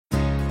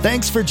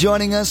Thanks for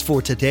joining us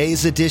for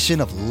today's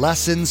edition of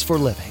Lessons for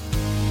Living.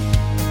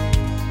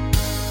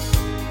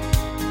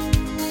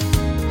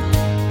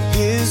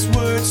 His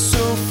word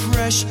so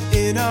fresh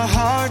in our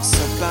hearts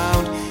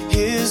abound.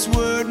 His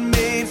word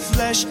made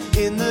flesh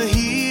in the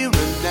here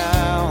and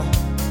now.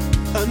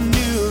 A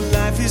new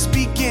life is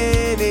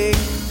beginning.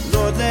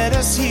 Lord, let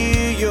us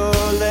hear your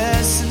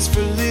lessons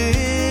for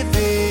living.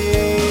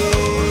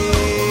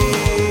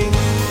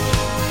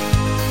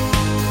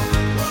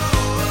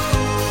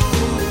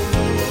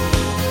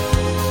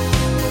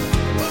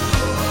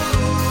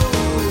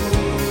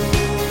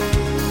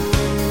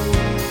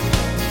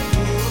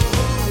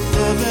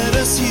 Lord, let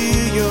us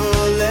hear your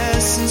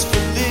lessons for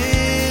living.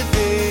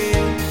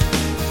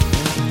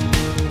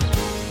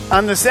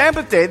 On the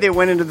Sabbath day, they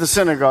went into the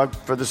synagogue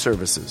for the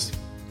services.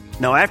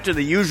 Now, after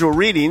the usual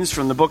readings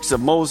from the books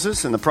of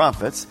Moses and the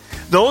prophets,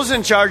 those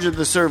in charge of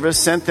the service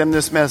sent them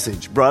this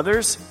message: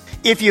 Brothers,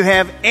 if you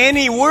have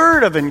any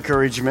word of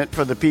encouragement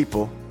for the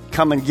people,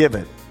 come and give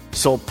it.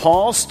 So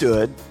Paul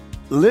stood,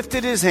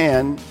 lifted his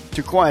hand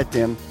to quiet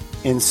them,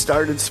 and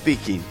started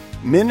speaking.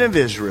 Men of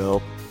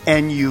Israel,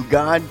 and you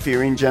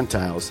God-fearing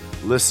Gentiles,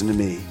 listen to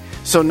me.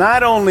 So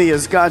not only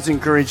is God's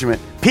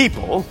encouragement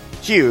people,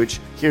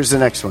 huge, here's the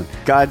next one.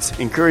 God's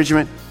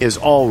encouragement is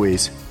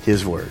always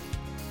his word.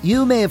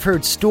 You may have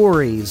heard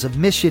stories of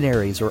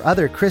missionaries or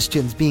other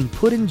Christians being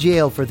put in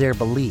jail for their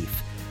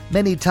belief,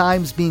 many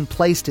times being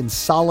placed in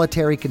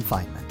solitary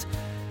confinement.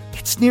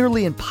 It's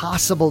nearly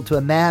impossible to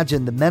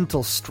imagine the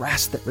mental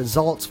stress that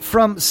results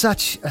from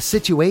such a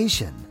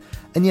situation,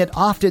 and yet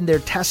often their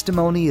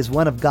testimony is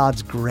one of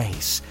God's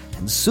grace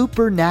and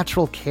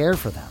supernatural care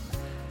for them.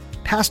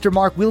 Pastor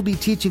Mark will be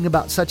teaching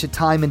about such a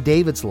time in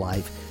David's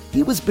life.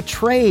 He was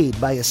betrayed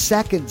by a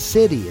second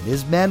city, and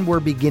his men were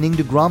beginning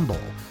to grumble.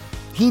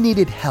 He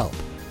needed help,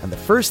 and the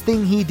first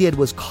thing he did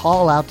was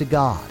call out to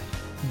God.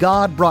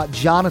 God brought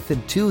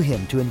Jonathan to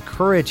him to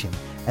encourage him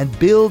and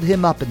build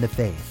him up in the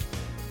faith.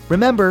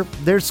 Remember,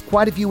 there's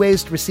quite a few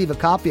ways to receive a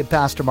copy of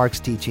Pastor Mark's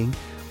teaching.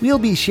 We'll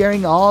be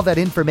sharing all that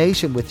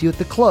information with you at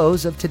the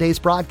close of today's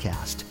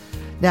broadcast.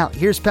 Now,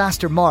 here's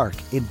Pastor Mark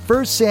in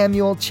 1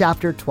 Samuel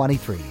chapter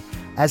 23,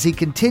 as he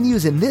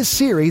continues in this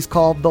series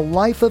called The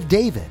Life of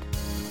David.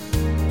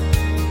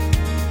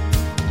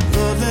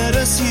 Lord, let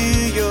us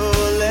hear your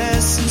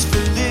lessons for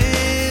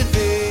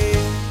living.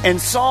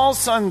 And Saul's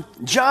son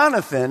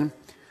Jonathan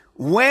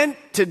went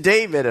to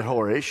David at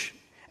Horish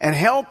and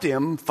helped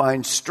him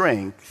find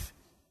strength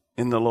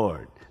in the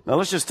Lord. Now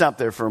let's just stop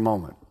there for a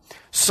moment.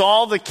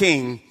 Saul the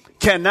king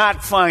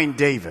cannot find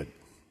David.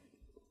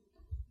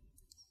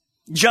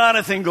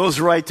 Jonathan goes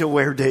right to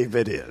where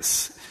David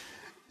is.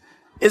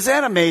 Is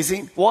that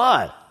amazing?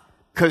 Why?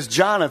 Because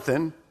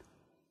Jonathan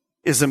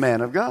is a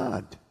man of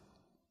God.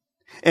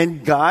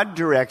 And God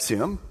directs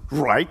him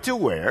right to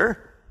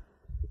where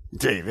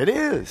David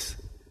is.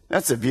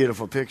 That's a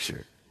beautiful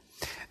picture.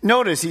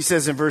 Notice he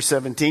says in verse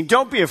 17,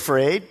 don't be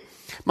afraid.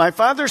 My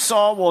father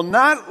Saul will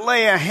not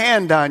lay a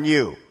hand on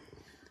you.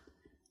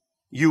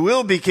 You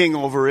will be king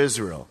over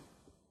Israel.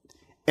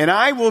 And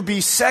I will be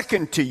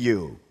second to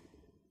you.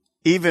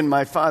 Even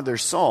my father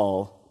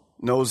Saul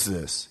knows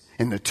this.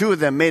 And the two of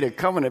them made a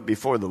covenant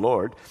before the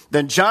Lord.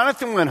 Then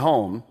Jonathan went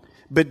home,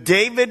 but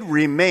David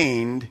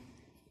remained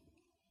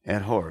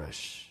at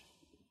Horish.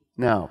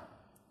 Now,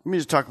 let me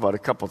just talk about a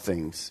couple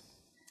things.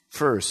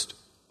 First,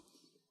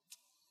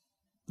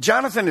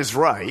 Jonathan is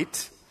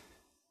right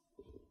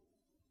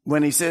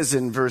when he says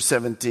in verse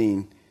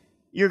 17,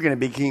 you're going to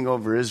be king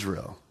over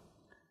Israel.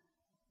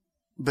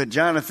 But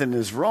Jonathan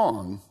is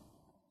wrong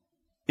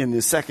in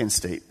the second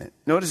statement.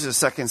 Notice the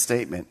second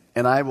statement,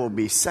 and I will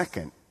be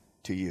second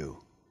to you.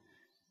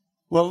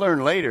 We'll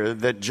learn later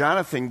that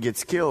Jonathan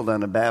gets killed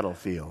on a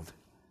battlefield.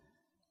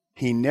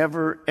 He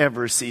never,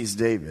 ever sees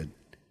David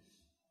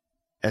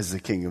as the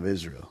king of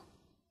Israel.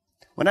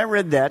 When I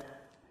read that,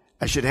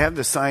 I should have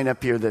the sign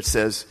up here that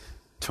says,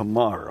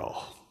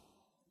 tomorrow.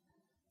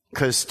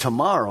 Because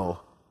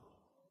tomorrow,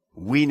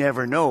 we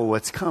never know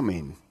what's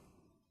coming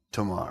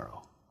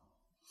tomorrow.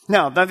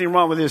 Now, nothing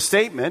wrong with his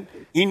statement.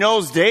 He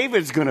knows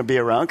David's going to be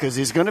around because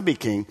he's going to be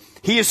king.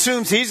 He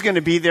assumes he's going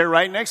to be there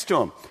right next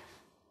to him.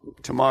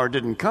 Tomorrow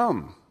didn't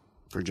come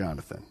for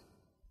Jonathan.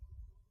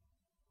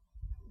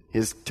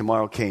 His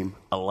tomorrow came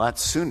a lot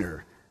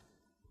sooner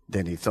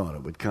than he thought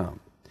it would come.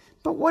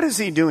 But what is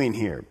he doing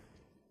here?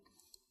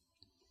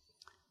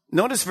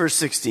 Notice verse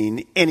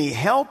 16, and he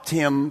helped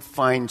him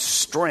find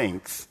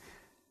strength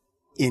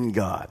in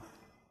God.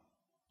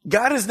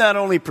 God is not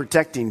only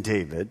protecting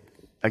David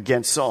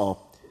against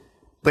Saul,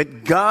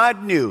 but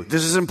God knew,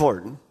 this is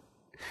important,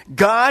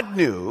 God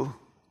knew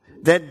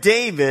that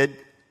David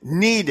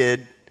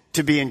needed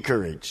to be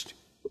encouraged.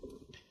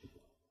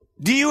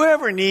 Do you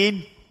ever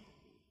need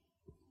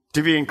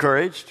to be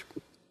encouraged?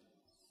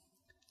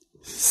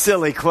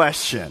 Silly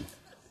question.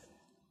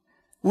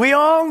 We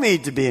all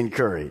need to be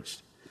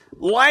encouraged.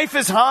 Life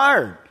is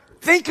hard.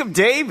 Think of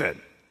David.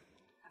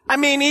 I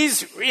mean,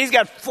 he's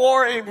got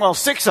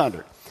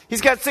 600.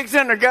 He's got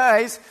 600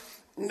 guys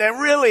that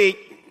really,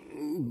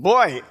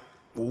 boy,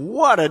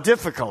 what a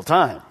difficult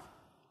time.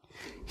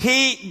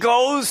 he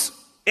goes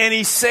and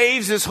he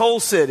saves his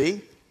whole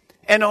city,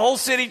 and the whole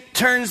city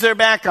turns their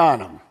back on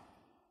him,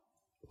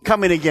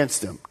 coming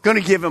against him, going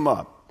to give him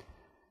up.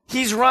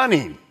 He's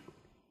running.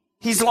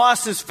 He's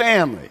lost his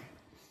family.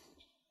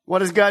 What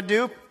does God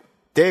do?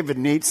 David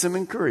needs some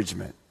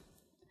encouragement.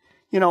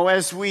 You know,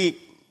 as we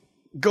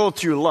go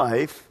through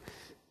life,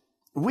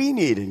 we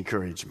need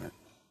encouragement.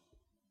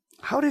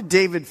 How did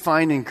David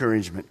find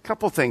encouragement? A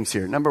couple things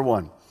here. Number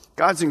one,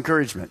 God's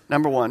encouragement.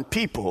 Number one,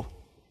 people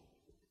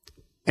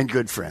and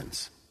good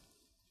friends.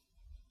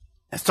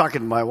 I was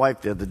talking to my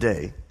wife the other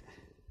day.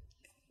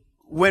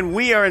 When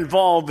we are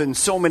involved in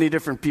so many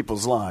different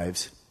people's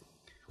lives,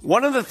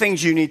 one of the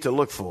things you need to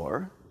look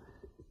for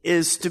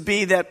is to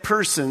be that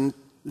person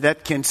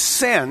that can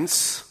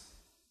sense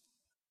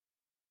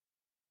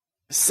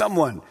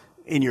someone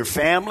in your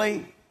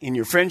family, in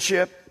your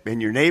friendship,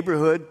 in your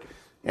neighborhood,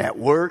 at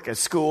work, at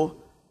school.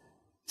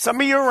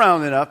 Some of you are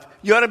around enough,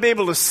 you ought to be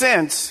able to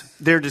sense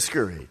they're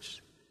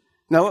discouraged.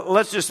 Now,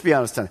 let's just be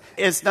honest.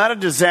 It's not a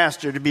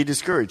disaster to be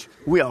discouraged.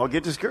 We all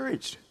get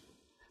discouraged.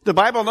 The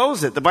Bible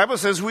knows it. The Bible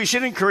says we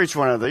should encourage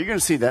one another. You're going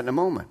to see that in a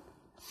moment.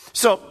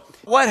 So,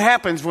 what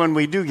happens when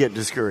we do get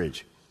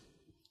discouraged?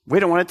 We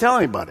don't want to tell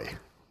anybody.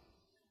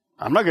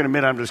 I'm not going to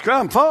admit I'm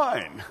discouraged. I'm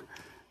fine.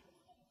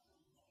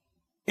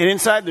 And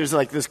inside there's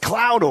like this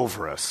cloud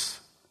over us.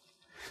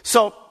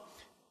 So,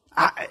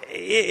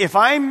 if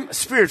I'm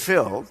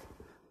spirit-filled,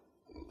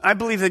 I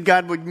believe that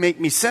God would make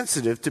me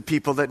sensitive to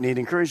people that need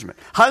encouragement.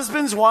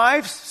 Husbands,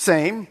 wives,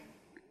 same.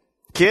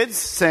 Kids,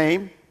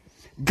 same.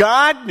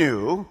 God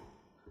knew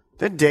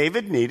that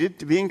David needed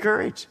to be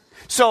encouraged.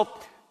 So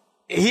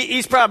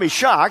he's probably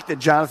shocked that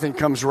Jonathan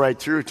comes right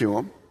through to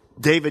him.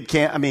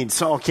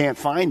 Saul can't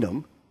find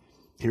him.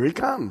 Here he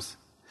comes.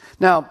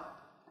 Now,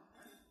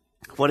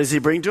 what does he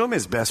bring to him?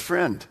 His best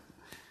friend.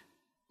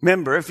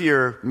 Remember, if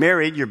you're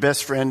married, your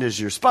best friend is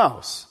your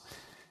spouse.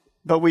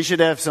 But we should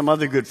have some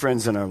other good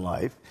friends in our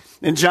life.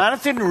 And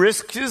Jonathan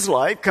risks his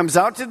life, comes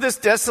out to this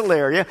desolate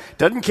area,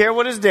 doesn't care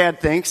what his dad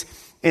thinks,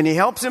 and he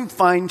helps him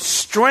find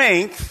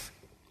strength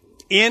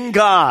in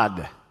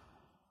God.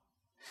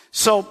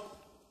 So,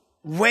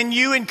 when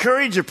you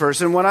encourage a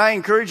person, when I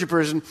encourage a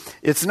person,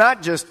 it's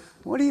not just,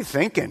 what are you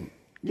thinking?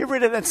 Get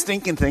rid of that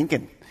stinking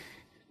thinking.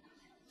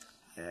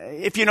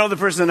 If you know the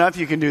person enough,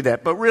 you can do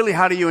that. But really,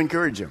 how do you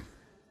encourage him?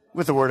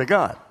 With the Word of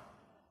God.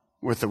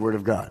 With the Word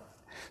of God.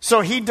 So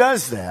he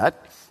does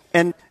that,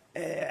 and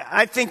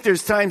I think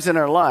there's times in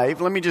our life,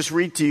 let me just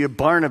read to you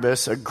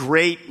Barnabas, a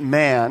great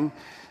man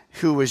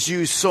who was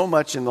used so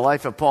much in the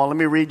life of Paul. Let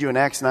me read you in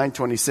Acts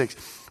 9:26.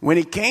 When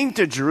he came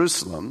to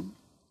Jerusalem,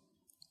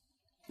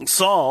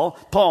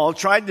 Paul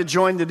tried to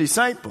join the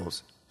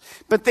disciples,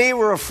 but they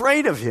were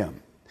afraid of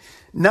him,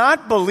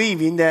 not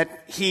believing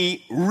that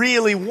he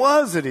really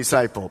was a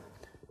disciple.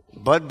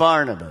 But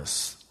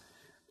Barnabas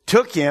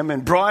took him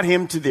and brought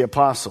him to the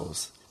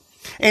apostles.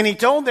 And he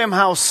told them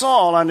how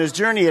Saul on his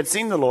journey had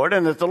seen the Lord,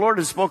 and that the Lord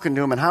had spoken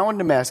to him, and how in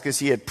Damascus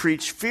he had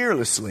preached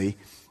fearlessly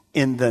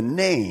in the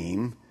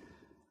name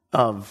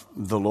of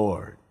the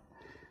Lord.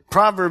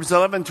 Proverbs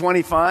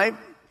 11:25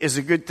 is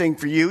a good thing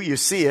for you. You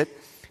see it.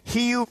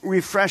 He who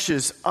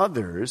refreshes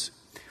others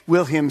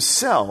will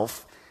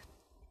himself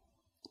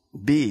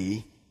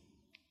be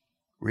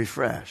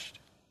refreshed.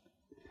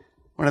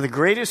 One of the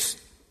greatest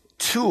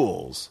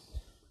tools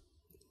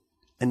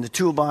in the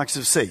toolbox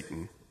of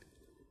Satan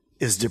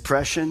is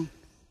depression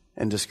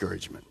and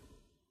discouragement.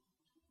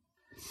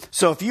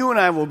 So if you and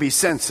I will be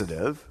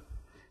sensitive,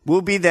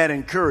 we'll be that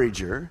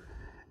encourager,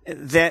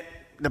 that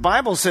the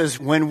Bible says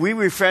when we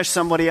refresh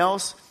somebody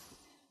else,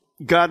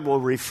 God will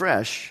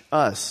refresh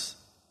us.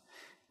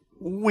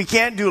 We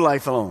can't do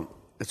life alone.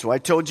 That's why I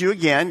told you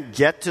again,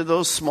 get to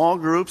those small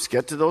groups,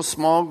 get to those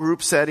small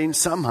group settings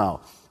somehow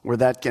where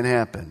that can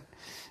happen.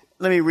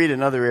 Let me read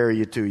another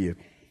area to you.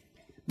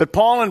 But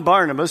Paul and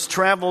Barnabas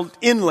traveled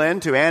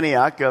inland to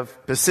Antioch of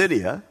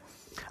Pisidia.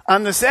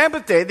 On the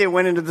Sabbath day, they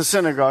went into the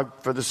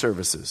synagogue for the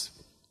services.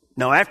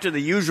 Now, after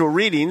the usual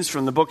readings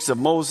from the books of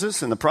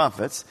Moses and the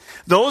prophets,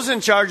 those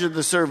in charge of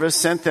the service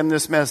sent them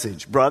this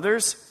message: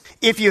 Brothers,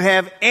 if you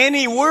have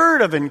any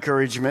word of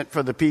encouragement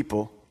for the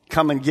people,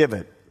 come and give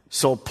it.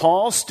 So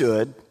Paul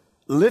stood,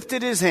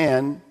 lifted his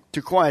hand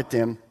to quiet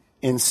them,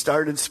 and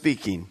started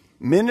speaking.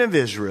 Men of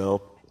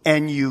Israel,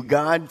 and you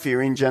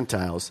God-fearing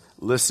Gentiles,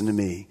 listen to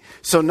me.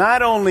 So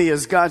not only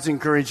is God's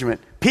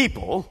encouragement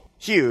people,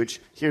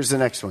 huge, here's the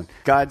next one.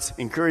 God's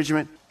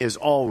encouragement is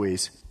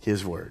always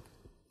His Word.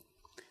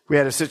 We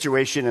had a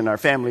situation in our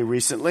family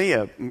recently,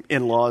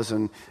 in-laws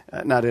and,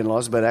 not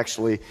in-laws, but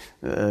actually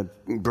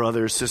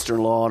brothers,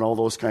 sister-in-law, and all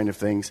those kind of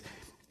things,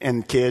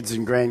 and kids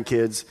and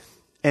grandkids.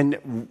 And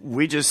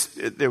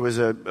there was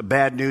a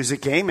bad news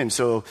that came, and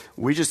so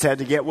we just had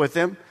to get with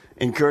them,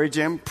 encourage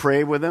them,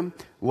 pray with them.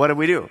 What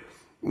do?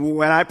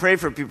 When I pray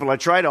for people, I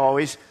try to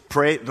always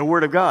pray the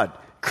Word of God,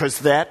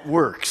 because that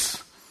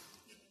works.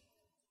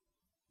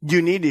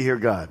 You need to hear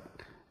God.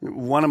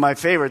 One of my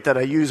favorite that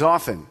I use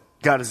often,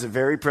 God is a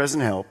very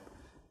present help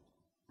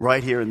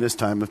right here in this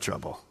time of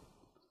trouble.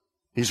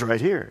 He's right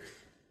here.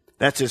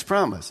 That's his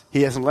promise.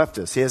 He hasn't left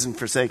us. He hasn't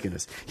forsaken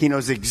us. He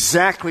knows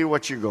exactly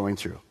what you're going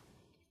through.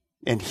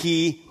 And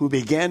he who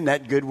began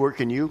that good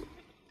work in you,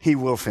 he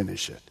will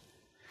finish it.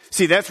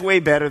 See, that's way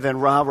better than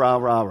rah, rah,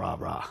 rah, rah,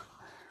 rah.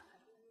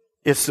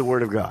 It's the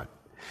Word of God.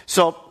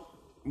 So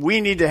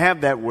we need to have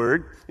that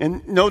Word.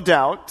 And no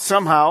doubt,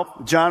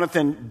 somehow,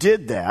 Jonathan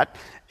did that.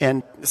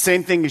 And the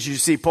same thing as you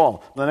see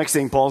Paul. The next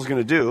thing Paul's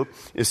going to do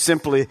is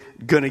simply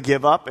going to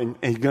give up and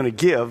going to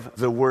give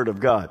the Word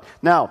of God.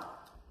 Now,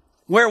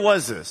 where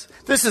was this?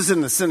 This is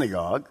in the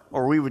synagogue,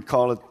 or we would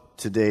call it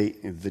today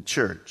the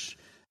church.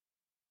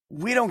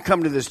 We don't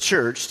come to this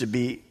church to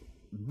be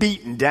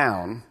beaten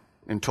down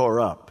and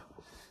tore up.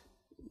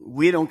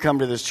 We don't come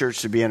to this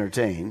church to be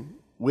entertained.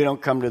 We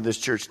don't come to this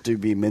church to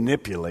be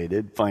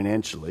manipulated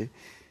financially.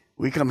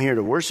 We come here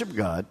to worship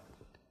God,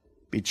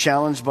 be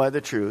challenged by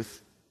the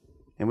truth,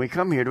 and we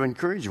come here to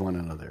encourage one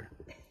another.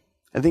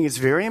 I think it's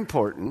very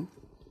important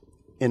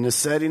in the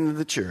setting of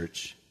the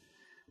church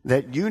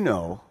that you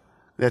know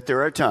that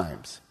there are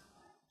times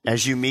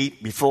as you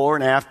meet before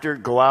and after,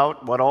 go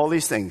out, all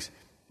these things.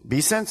 Be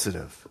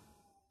sensitive.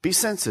 Be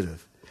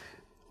sensitive.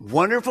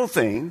 Wonderful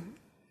thing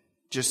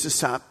just to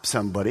stop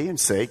somebody and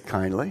say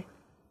kindly,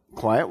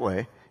 quiet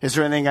way, is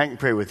there anything I can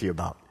pray with you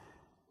about?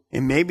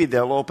 And maybe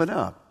they'll open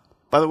up.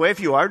 By the way, if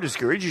you are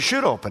discouraged, you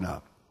should open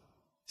up.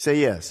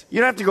 Say yes. You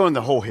don't have to go in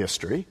the whole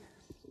history,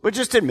 but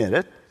just admit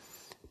it.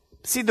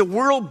 See, the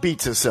world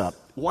beats us up.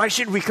 Why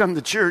should we come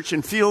to church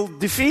and feel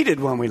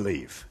defeated when we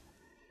leave?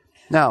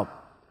 Now,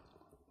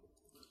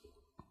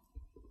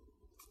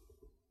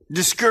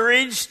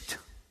 discouraged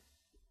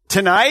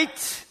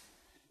tonight,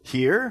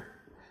 here,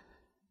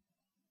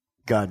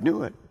 God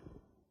knew it.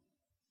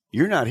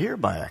 You're not here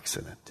by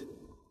accident.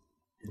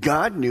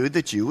 God knew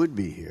that you would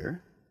be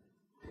here,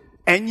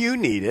 and you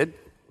needed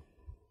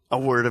a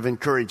word of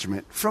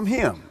encouragement from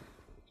Him.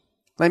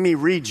 Let me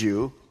read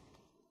you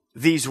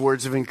these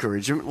words of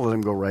encouragement. Let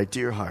them go right to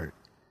your heart.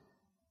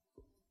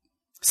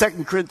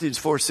 2 Corinthians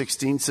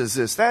 4:16 says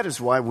this, that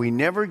is why we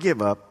never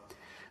give up.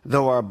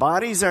 Though our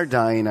bodies are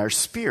dying, our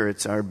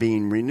spirits are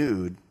being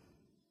renewed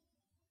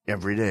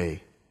every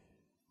day.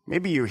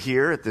 Maybe you're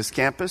here at this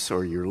campus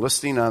or you're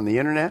listening on the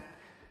internet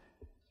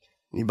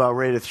and you're about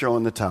ready to throw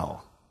in the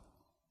towel.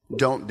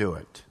 Don't do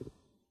it.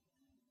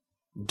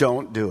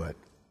 Don't do it.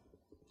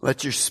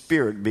 Let your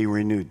spirit be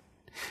renewed.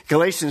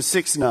 Galatians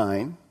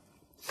 6:9.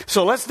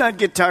 So let's not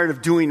get tired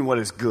of doing what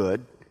is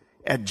good.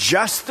 At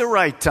just the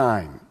right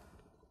time,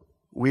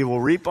 we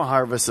will reap a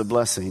harvest of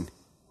blessing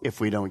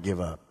if we don't give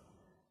up.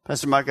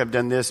 Pastor Mark, I've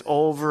done this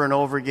over and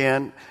over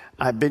again.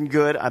 I've been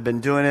good. I've been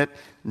doing it.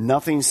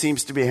 Nothing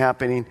seems to be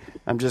happening.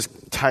 I'm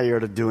just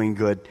tired of doing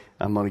good.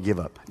 I'm going to give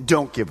up.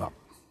 Don't give up.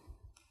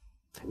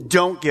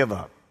 Don't give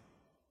up.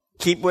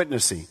 Keep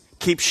witnessing.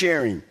 Keep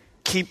sharing.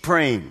 Keep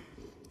praying.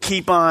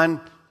 Keep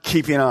on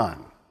keeping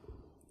on.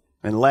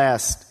 And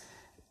last,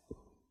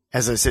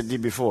 as I said to you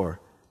before,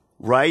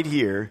 right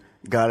here,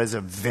 God is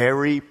a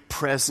very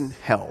present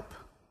help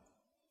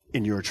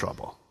in your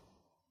trouble.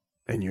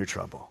 In your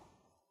trouble.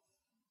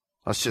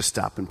 Let's just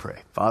stop and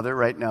pray. Father,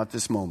 right now at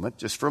this moment,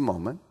 just for a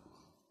moment,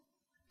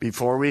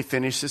 before we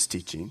finish this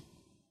teaching,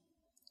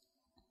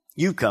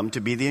 you come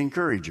to be the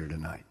encourager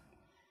tonight.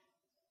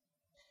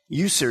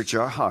 You search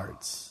our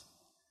hearts.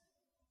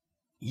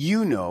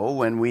 You know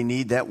when we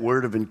need that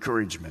word of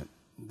encouragement,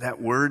 that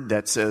word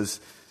that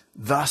says,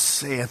 thus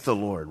saith the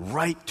Lord,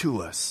 right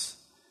to us.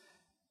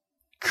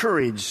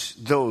 Encourage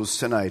those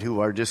tonight who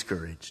are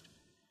discouraged.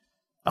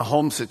 A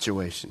home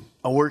situation,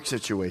 a work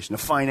situation, a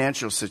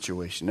financial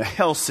situation, a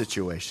health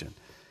situation.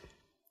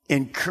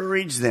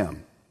 Encourage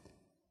them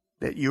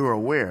that you are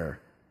aware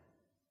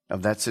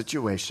of that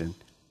situation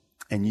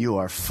and you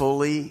are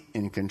fully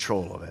in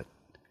control of it.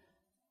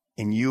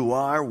 And you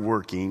are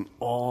working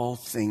all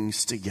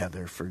things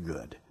together for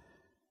good.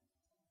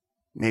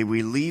 May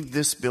we leave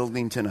this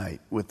building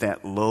tonight with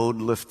that load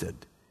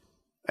lifted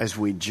as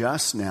we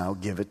just now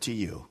give it to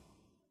you.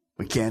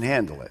 We can't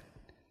handle it.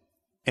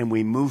 And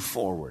we move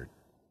forward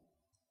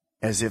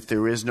as if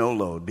there is no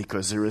load,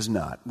 because there is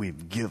not.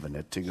 We've given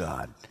it to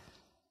God.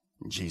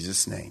 In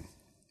Jesus' name.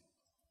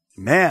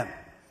 Amen.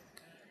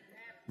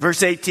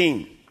 Verse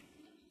 18.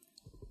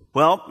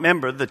 Well,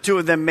 remember, the two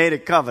of them made a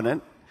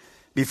covenant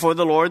before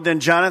the Lord. Then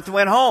Jonathan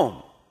went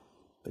home.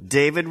 But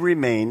David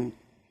remained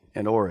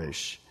at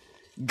Orish.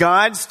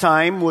 God's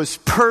time was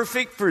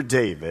perfect for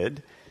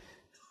David.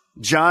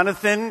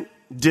 Jonathan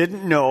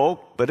didn't know,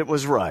 but it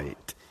was right.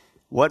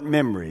 What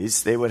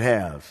memories they would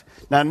have.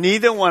 Now,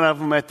 neither one of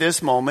them at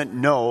this moment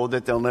know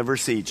that they'll never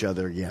see each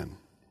other again.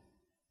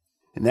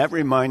 And that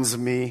reminds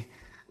me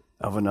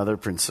of another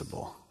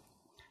principle.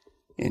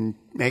 And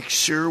make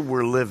sure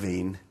we're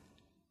living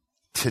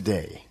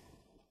today.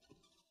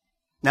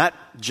 Not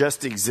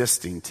just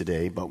existing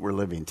today, but we're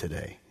living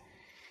today.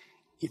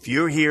 If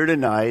you're here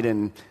tonight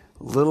and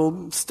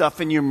little stuff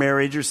in your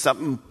marriage or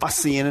something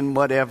fussy and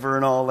whatever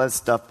and all that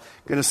stuff,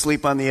 going to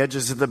sleep on the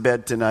edges of the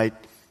bed tonight,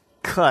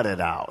 cut it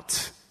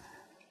out.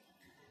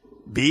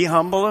 Be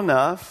humble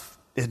enough,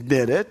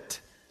 admit it,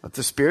 let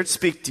the Spirit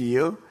speak to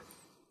you,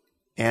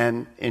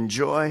 and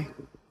enjoy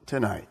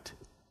tonight.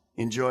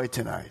 Enjoy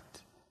tonight.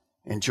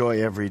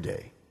 Enjoy every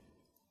day.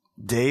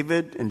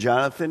 David and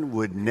Jonathan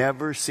would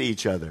never see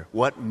each other.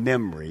 What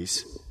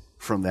memories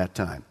from that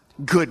time?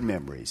 Good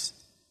memories.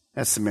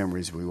 That's the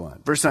memories we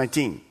want. Verse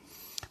 19.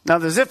 Now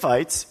the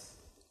Ziphites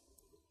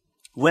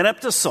went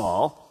up to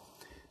Saul.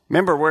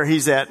 Remember where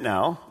he's at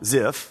now,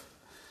 Ziph.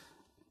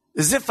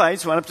 The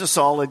Ziphites went up to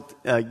Saul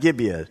at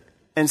Gibeah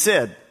and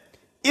said,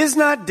 "Is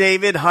not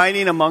David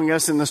hiding among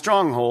us in the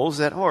strongholds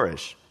at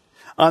Horish,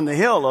 on the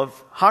hill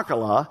of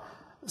Hachilah,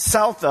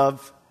 south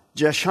of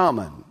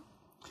Jeshaman?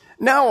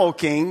 Now, O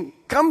king,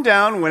 come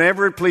down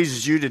whenever it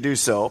pleases you to do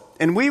so,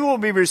 and we will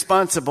be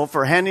responsible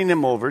for handing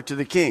him over to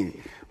the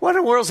king." What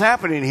in the world's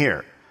happening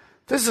here?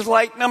 This is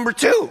like number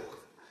 2.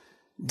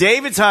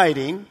 David's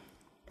hiding,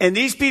 and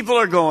these people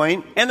are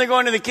going, and they're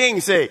going to the king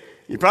and say,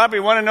 "You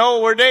probably want to know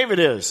where David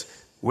is."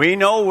 "We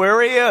know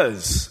where he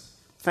is."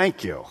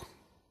 Thank you.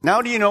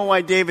 Now do you know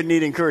why David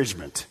needs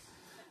encouragement?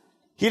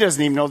 He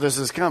doesn't even know this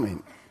is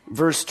coming.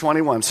 Verse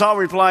 21. Saul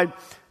replied,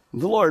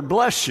 "The Lord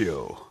bless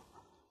you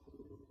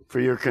for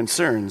your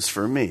concerns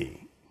for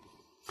me.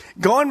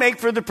 Go and make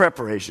further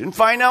preparation.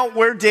 Find out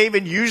where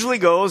David usually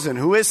goes and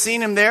who has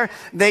seen him there.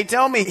 They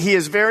tell me he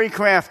is very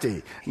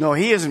crafty." No,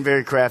 he isn't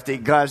very crafty.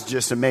 God's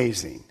just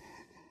amazing.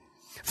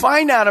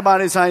 "Find out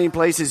about his hiding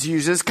place, his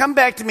uses. Come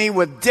back to me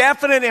with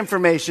definite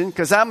information,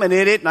 because I'm an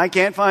idiot and I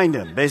can't find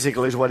him,"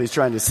 basically is what he's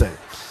trying to say.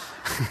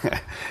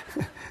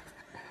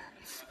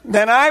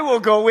 "Then I will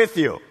go with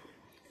you.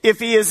 If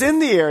he is in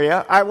the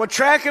area, I will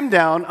track him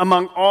down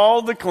among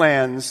all the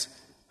clans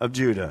of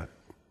Judah."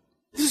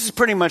 This is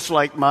pretty much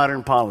like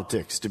modern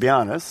politics, to be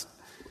honest.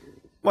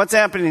 What's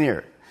happening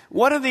here?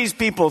 What are these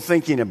people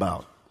thinking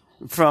about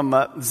from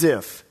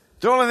Ziph?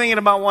 They're only thinking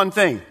about one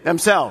thing,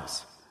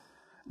 themselves.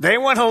 They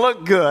want to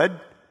look good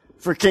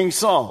for King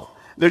Saul.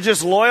 They're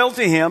just loyal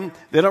to him.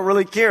 They don't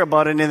really care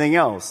about anything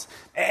else.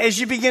 As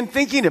you begin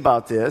thinking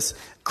about this,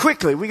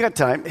 quickly, we got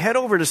time, head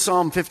over to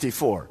Psalm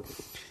 54.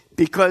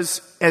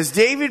 Because as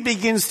David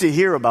begins to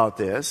hear about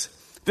this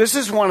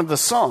is one of the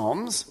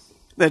Psalms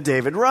that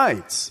David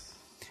writes.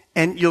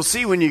 And you'll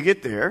see when you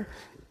get there,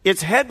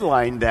 it's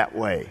headlined that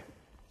way.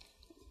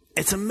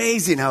 It's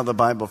amazing how the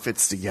Bible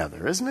fits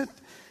together, isn't it?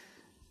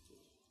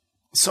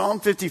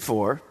 Psalm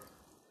 54,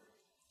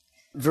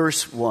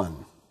 verse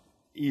 1.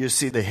 You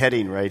see the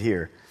heading right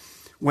here.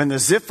 When the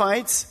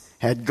Ziphites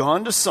had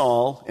gone to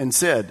Saul and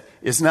said,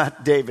 "Is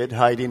not David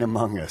hiding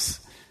among us?"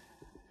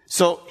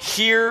 So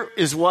here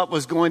is what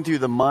was going through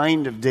the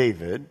mind of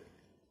David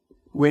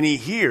when he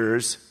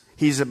hears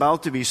he's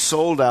about to be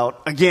sold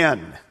out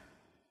again.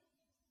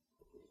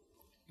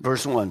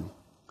 Verse 1.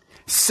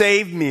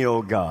 "Save me,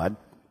 O God,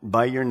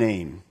 by your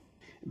name.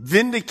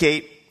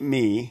 Vindicate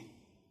me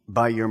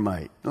by your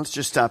might." Let's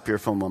just stop here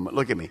for a moment.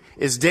 Look at me.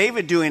 Is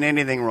David doing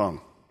anything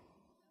wrong?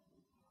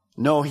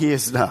 No, he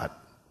is not.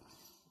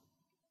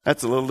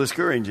 That's a little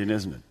discouraging,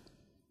 isn't it?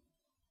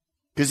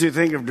 Because you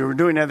think if we're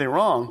doing anything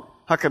wrong,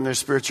 how come there's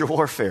spiritual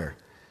warfare?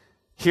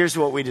 Here's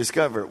what we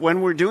discover.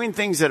 When we're doing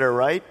things that are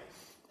right,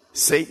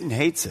 Satan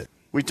hates it.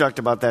 We talked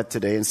about that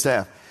today in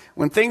staff.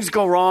 When things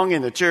go wrong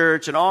in the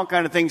church and all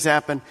kind of things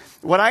happen,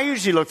 what I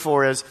usually look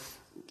for is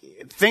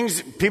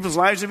people's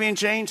lives are being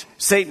changed.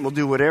 Satan will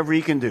do whatever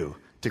he can do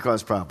to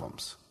cause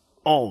problems.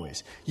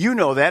 Always. You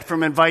know that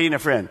from inviting a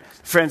friend.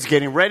 Friend's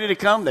getting ready to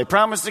come. They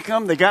promised to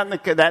come. They got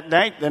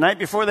the night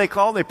before they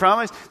called, they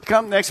promised to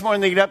come. Next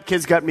morning they get up,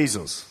 kid's got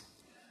measles.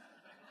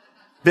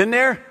 Been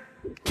there?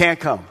 Can't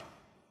come.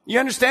 You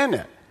understand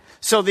that?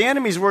 So the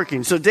enemy's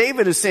working. So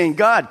David is saying,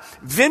 "God,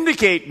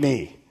 vindicate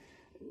me.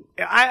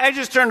 I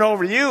just turned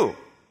over to you."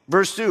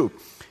 Verse 2.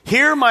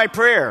 "Hear my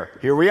prayer."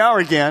 Here we are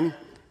again.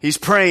 He's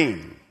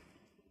praying.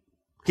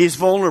 He's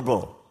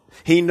vulnerable.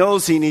 He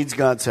knows he needs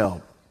God's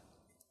help.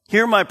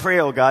 "Hear my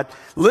prayer, O God.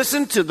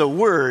 Listen to the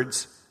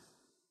words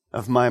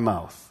of my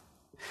mouth.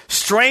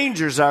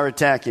 Strangers are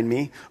attacking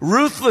me.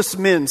 Ruthless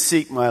men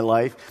seek my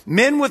life.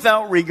 Men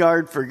without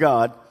regard for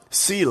God.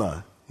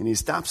 Selah." And he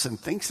stops and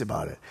thinks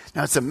about it.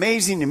 Now, it's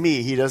amazing to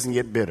me he doesn't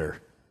get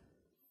bitter.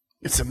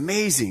 It's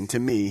amazing to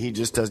me he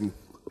just doesn't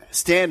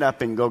stand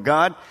up and go,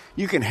 "God,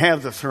 you can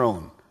have the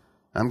throne.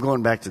 I'm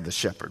going back to the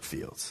shepherd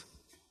fields."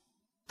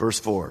 Verse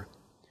 4.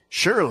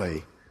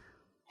 "Surely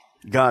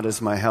God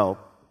is my help.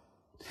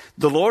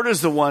 The Lord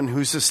is the one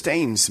who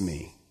sustains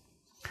me.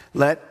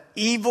 Let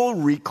evil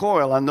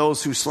recoil on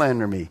those who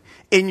slander me.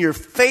 In your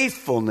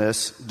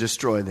faithfulness,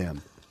 destroy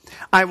them.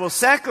 I will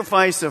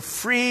sacrifice a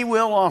free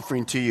will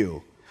offering to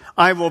you.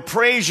 I will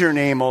praise your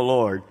name, O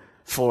Lord,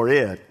 for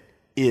it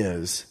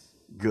is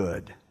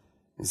good."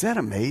 Is that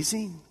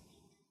amazing?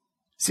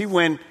 See,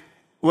 when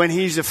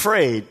he's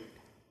afraid,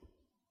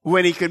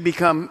 when he could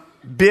become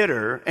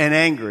bitter and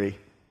angry,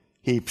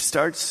 he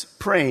starts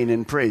praying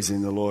and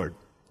praising the Lord.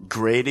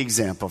 Great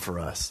example for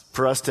us.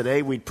 For us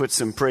today, we'd put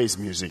some praise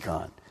music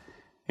on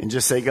and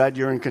just say, "God,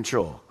 you're in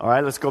control." All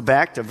right, let's go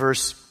back to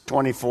verse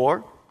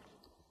 24.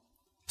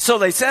 "So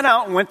they set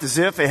out and went to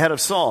Ziph ahead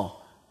of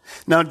Saul.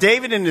 Now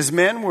David and his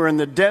men were in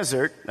the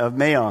desert of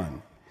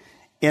Maon,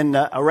 in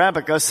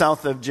Arabah,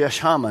 south of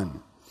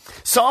Jeshaman.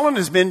 Saul and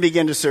his men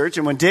began to search,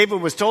 and when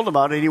David was told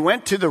about it, he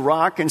went to the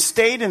rock and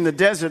stayed in the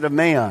desert of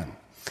Maon.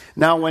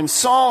 Now, when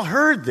Saul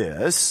heard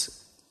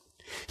this,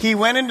 he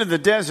went into the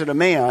desert of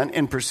Maon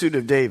in pursuit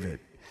of David.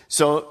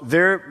 So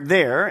they're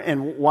there,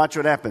 and watch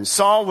what happens.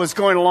 Saul was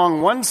going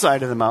along one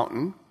side of the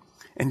mountain,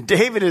 and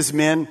David and his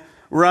men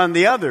were on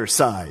the other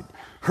side,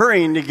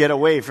 hurrying to get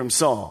away from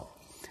Saul,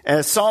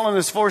 as Saul and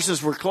his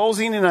forces were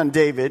closing in on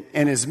David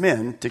and his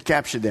men to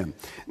capture them.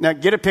 Now,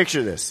 get a picture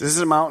of this. This is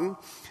a mountain.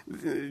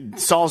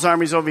 Saul's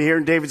army's over here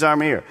and David's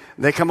army here.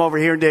 They come over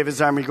here and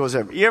David's army goes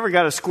over. You ever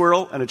got a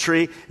squirrel and a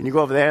tree and you go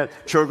over there,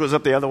 squirrel goes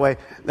up the other way?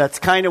 That's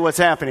kind of what's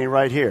happening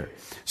right here.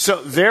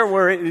 So there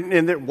were,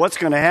 and what's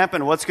going to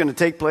happen, what's going to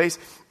take place?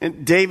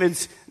 And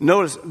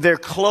notice, they're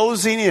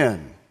closing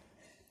in.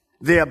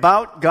 They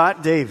about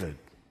got David.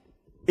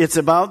 It's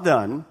about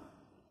done.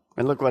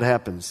 And look what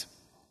happens.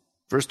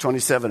 Verse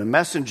 27, a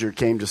messenger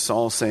came to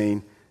Saul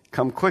saying,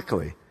 come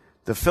quickly.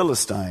 The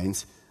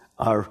Philistines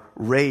are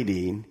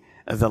raiding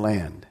the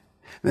land.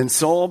 Then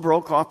Saul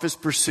broke off his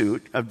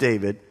pursuit of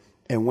David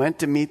and went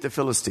to meet the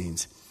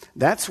Philistines.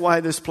 That's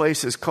why this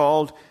place is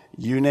called,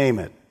 you name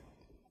it.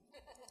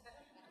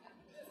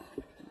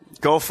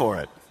 Go for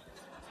it.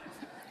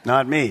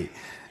 Not me.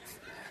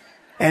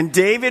 And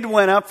David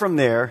went up from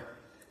there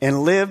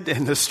and lived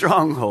in the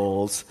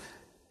strongholds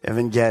of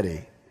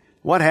En-Gedi.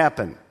 What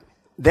happened?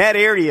 That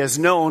area is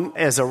known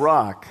as a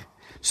rock.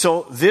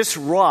 So this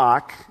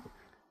rock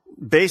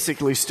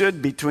basically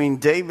stood between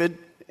David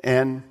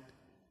and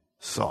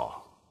Saul.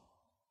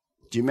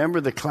 Do you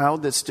remember the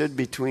cloud that stood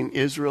between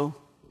Israel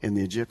and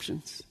the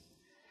Egyptians?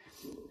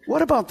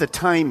 What about the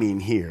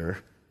timing here?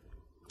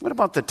 What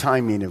about the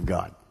timing of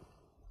God?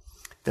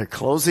 They're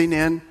closing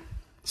in.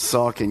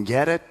 Saul can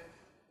get it.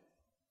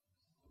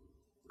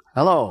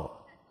 Hello.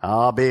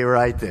 I'll be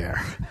right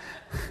there.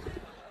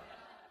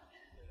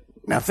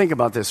 Now think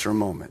about this for a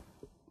moment.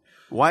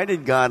 Why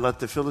did God let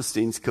the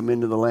Philistines come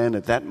into the land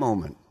at that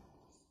moment?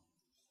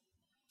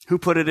 Who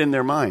put it in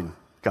their mind?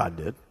 God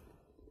did.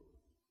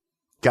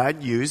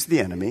 God used the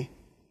enemy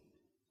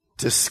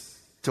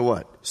to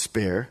what?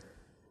 Spare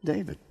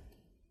David.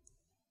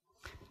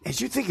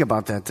 As you think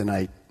about that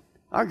tonight,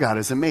 our God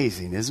is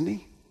amazing, isn't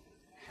he?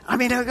 I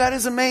mean, our God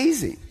is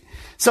amazing.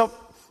 So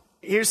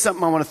here's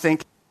something I want to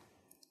think.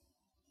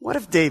 What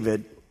if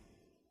David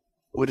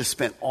would have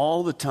spent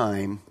all the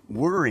time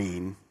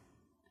worrying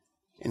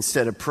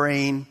instead of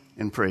praying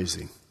and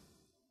praising?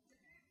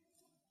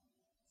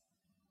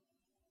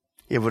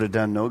 It would have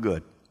done no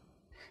good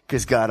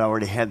because God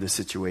already had the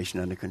situation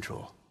under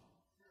control.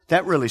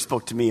 That really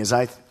spoke to me as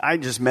I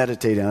just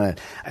meditated on it.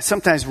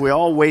 Sometimes we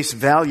all waste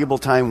valuable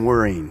time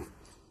worrying.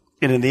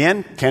 And in the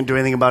end, can't do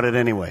anything about it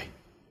anyway.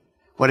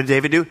 What did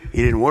David do?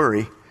 He didn't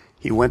worry.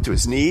 He went to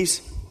his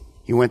knees,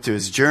 he went to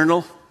his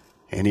journal,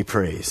 and he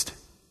praised.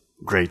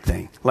 Great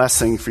thing. Last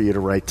thing for you to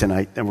write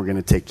tonight, then we're going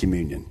to take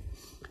communion.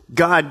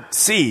 God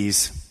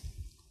sees.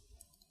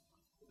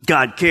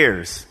 God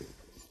cares.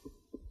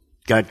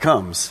 God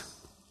comes.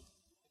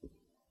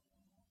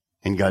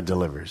 And God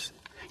delivers.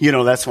 You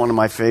know, that's one of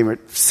my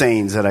favorite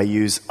sayings that I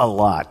use a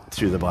lot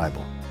through the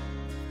Bible.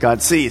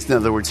 God sees. In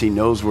other words, he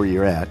knows where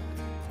you're at.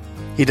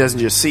 He doesn't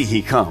just see,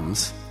 he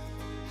comes.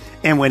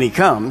 And when he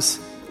comes,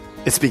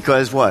 it's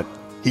because what?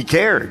 He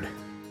cared.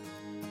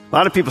 A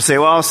lot of people say,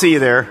 well, I'll see you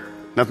there.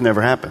 Nothing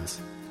ever happens.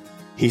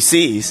 He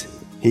sees,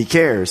 he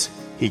cares,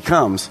 he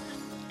comes.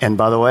 And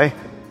by the way,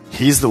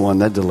 he's the one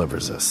that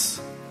delivers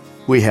us.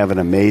 We have an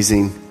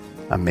amazing,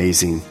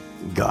 amazing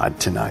God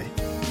tonight.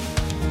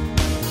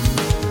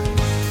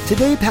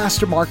 Today,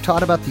 Pastor Mark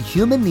taught about the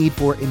human need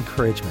for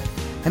encouragement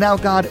and how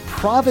God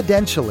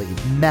providentially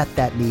met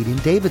that need in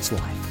David's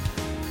life.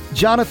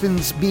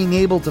 Jonathan's being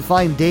able to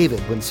find David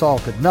when Saul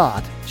could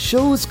not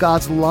shows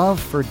God's love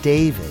for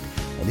David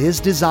and his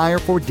desire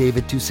for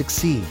David to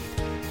succeed.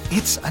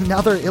 It's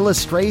another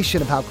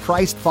illustration of how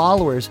Christ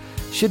followers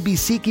should be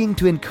seeking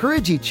to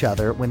encourage each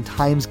other when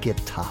times get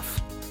tough.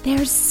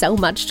 There's so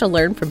much to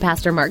learn from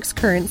Pastor Mark's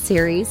current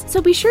series,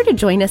 so be sure to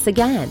join us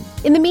again.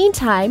 In the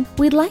meantime,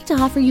 we'd like to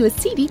offer you a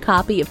CD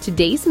copy of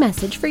today's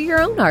message for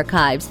your own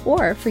archives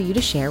or for you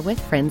to share with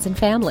friends and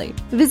family.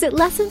 Visit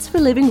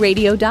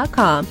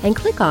lessonsforlivingradio.com and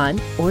click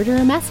on Order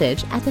a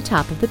Message at the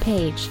top of the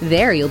page.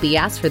 There you'll be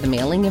asked for the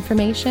mailing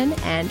information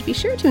and be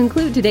sure to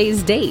include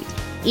today's date.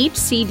 Each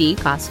CD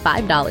costs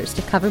 $5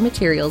 to cover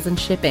materials and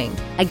shipping.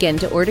 Again,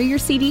 to order your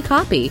CD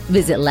copy,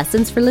 visit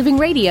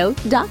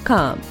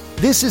lessonsforlivingradio.com.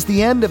 This is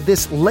the end of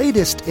this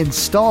latest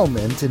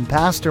installment in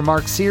Pastor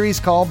Mark's series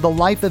called The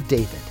Life of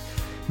David.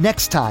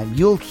 Next time,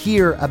 you'll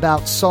hear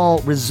about Saul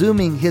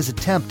resuming his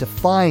attempt to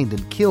find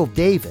and kill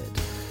David.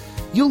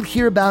 You'll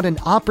hear about an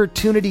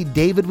opportunity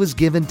David was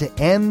given to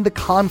end the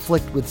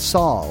conflict with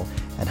Saul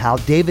and how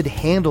David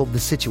handled the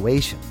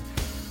situation.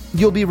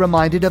 You'll be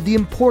reminded of the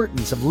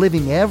importance of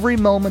living every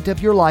moment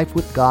of your life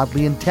with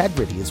godly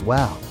integrity as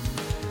well.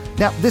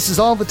 Now, this is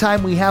all the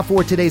time we have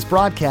for today's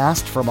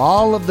broadcast. From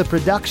all of the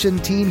production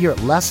team here at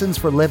Lessons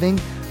for Living,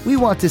 we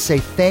want to say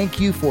thank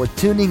you for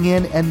tuning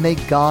in and may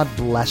God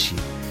bless you.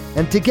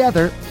 And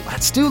together,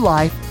 let's do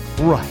life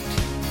right.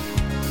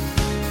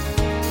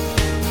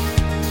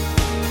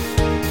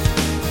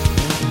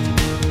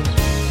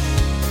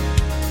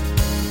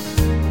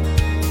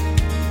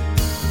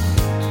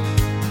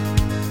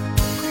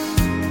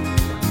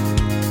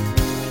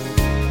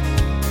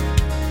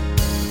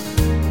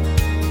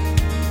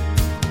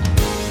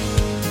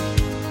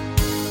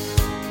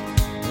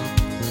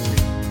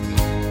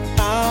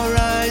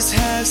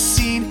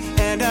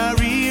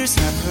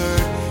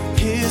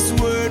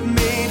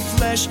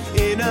 flesh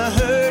in a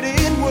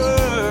hurting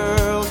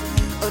world.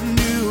 A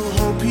new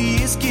hope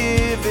he is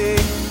giving.